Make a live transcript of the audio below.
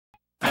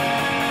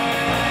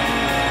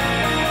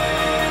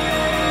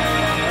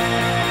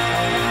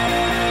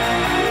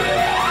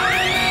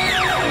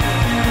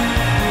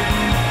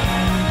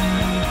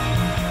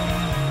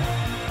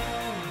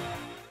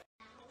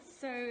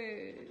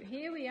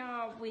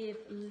with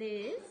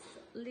Liz.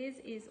 Liz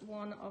is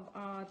one of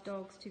our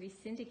dogs to be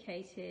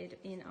syndicated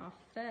in our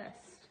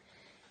first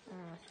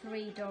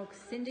 3-dog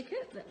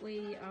syndicate that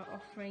we are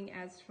offering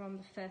as from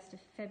the 1st of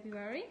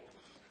February,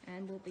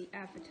 and will be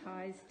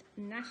advertised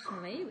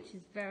nationally, which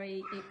is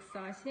very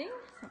exciting,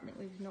 something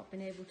we've not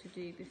been able to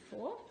do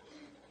before.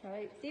 So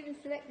Stephen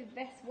selected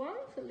best one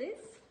for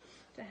Liz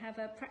to have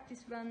a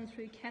practice run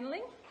through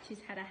kenneling.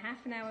 She's had a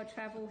half an hour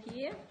travel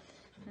here,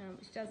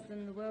 which does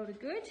them the world of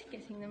good,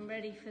 getting them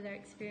ready for their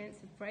experience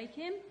of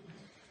break-in.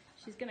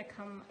 She's going to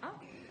come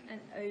up and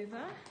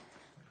over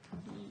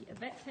the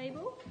vet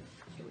table.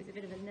 It was a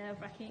bit of a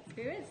nerve-wracking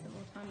experience. The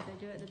more times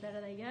they do it, the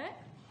better they go.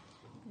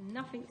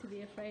 Nothing to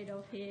be afraid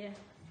of here.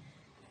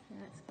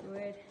 That's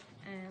good.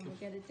 And we'll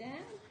get her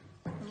down.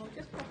 And we'll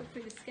just pop her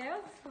through the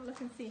scales. Have a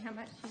look and see how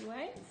much she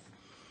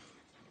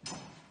weighs.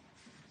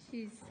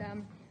 She's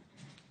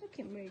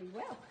looking really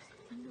well.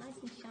 Nice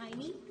and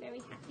shiny, very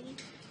happy.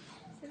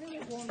 It's a little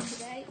bit warm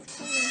today. It's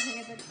cool in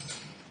here, but it's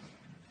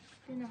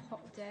been a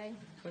hot day.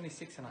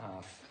 26 and a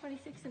half.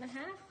 26 and a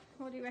half?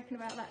 What do you reckon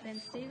about that then,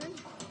 Stephen?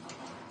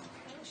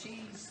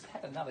 She's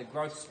had another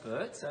growth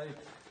spurt, so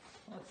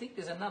I think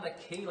there's another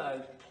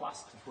kilo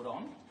plus to put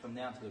on from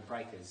now to the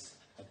breakers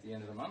at the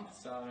end of the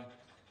month. So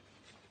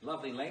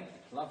lovely length,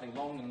 lovely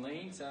long and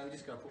lean, so we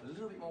just got to put a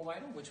little bit more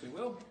weight on, which we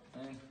will,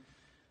 and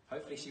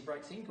hopefully she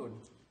breaks in good.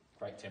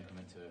 Great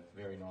temperament to her,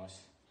 very nice.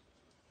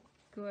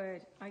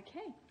 Good,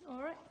 okay,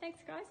 all right,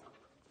 thanks guys.